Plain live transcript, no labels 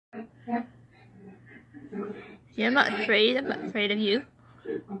See, I'm not afraid of you.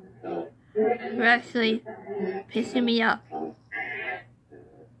 You're actually pissing me off.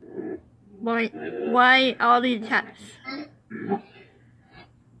 Why all these attacks?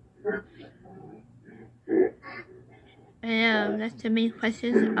 And that's the main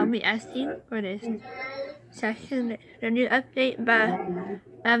questions I'll be asking for this section. The new update by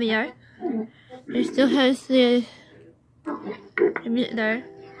Javier. It still has the mute there,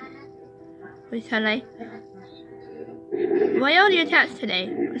 which I like. Why all the attacks today?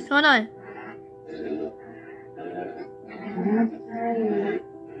 What's going on?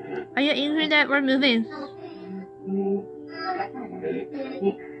 Are you angry that we're moving?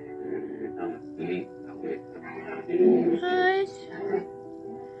 What?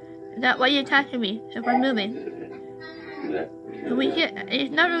 Is that why you're attacking me if we're moving? We can't,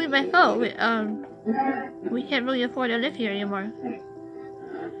 it's not really my fault. We can't really afford to live here anymore.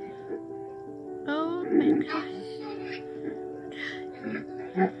 Oh my gosh.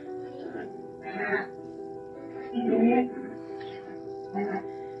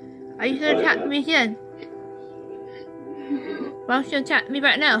 Are you gonna attack me again? Why don't you attack me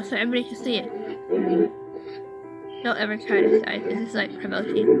right now so everybody can see it? Don't ever try this, guys. This is like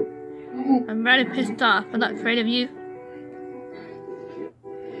provoking. I'm really pissed off. I'm not afraid of you.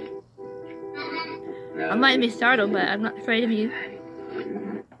 I might be startled, but I'm not afraid of you.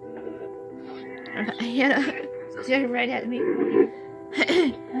 Yeah, you're right at me.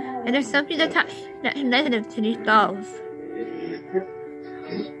 And there's something that's negative to these dolls.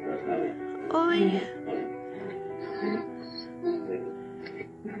 Oi.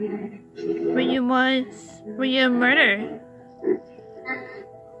 Were you a murderer?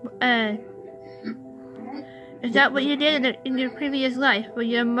 Is that what you did in your previous life? Were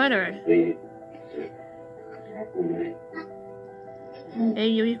you a murderer? And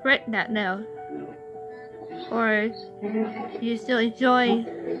you regret that now? Or do you still enjoy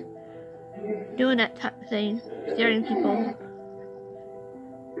doing that type of thing, scaring people?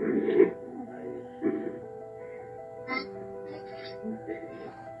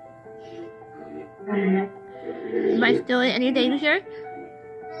 Am I still in any danger?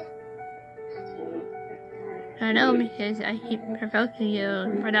 I know, because I keep provoking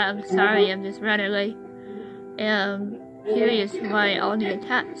you. For that, I'm sorry. I'm just rather like curious why all the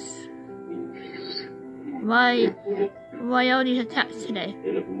attacks. Why all these attacks today?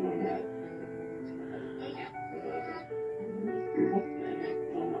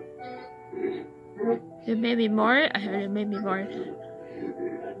 There may be more. I heard there may be more.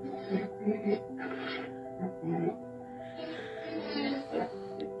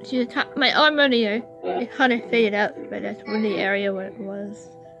 See, the top, my arm right here, it kind of faded out, but that's one the area where it was.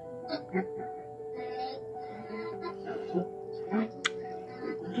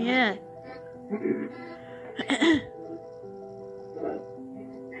 Yeah.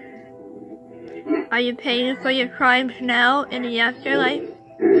 Are you paying for your crimes now in the afterlife?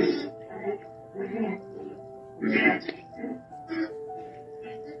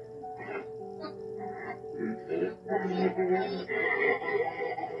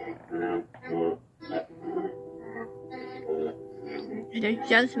 Is there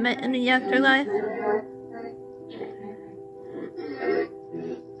judgment in the afterlife?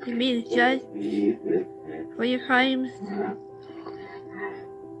 You being judged for your crimes?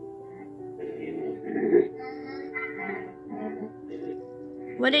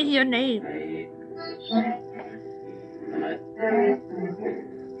 What is your name?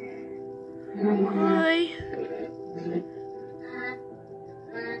 Hi.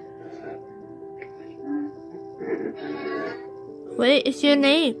 What is your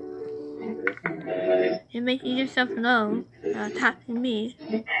name? You're making yourself known, attacking me.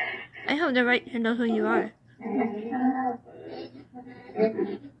 I have the right to know who you are.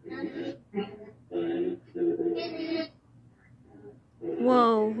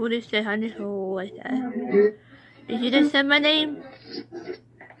 Whoa, who did say honey hole like that? Did you just say my name?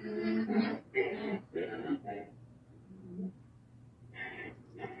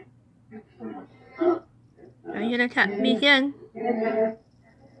 Are you gonna attack me again?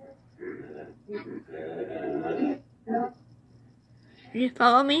 Did you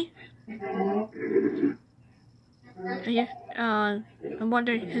follow me? Are you, I'm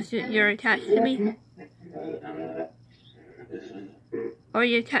wondering because you're attached to me? Or are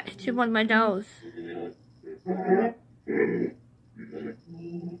you attached to one of my dolls?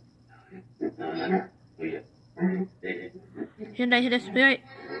 Can I hit a spirit?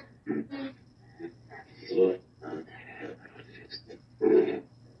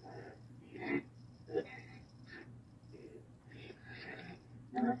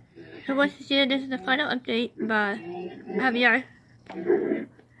 So once again, this is the final update by Javier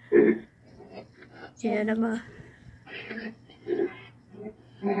Janama.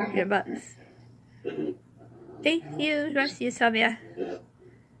 Your bucks. Thank you, gracias, Javier.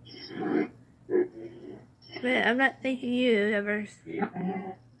 But I'm not thanking you, whoever's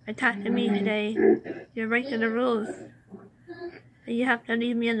attacking me today. You're breaking the rules. And you have to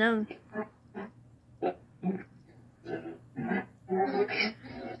leave me alone.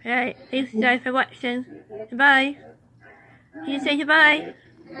 Alright, thanks guys for watching. Goodbye. Can you say goodbye?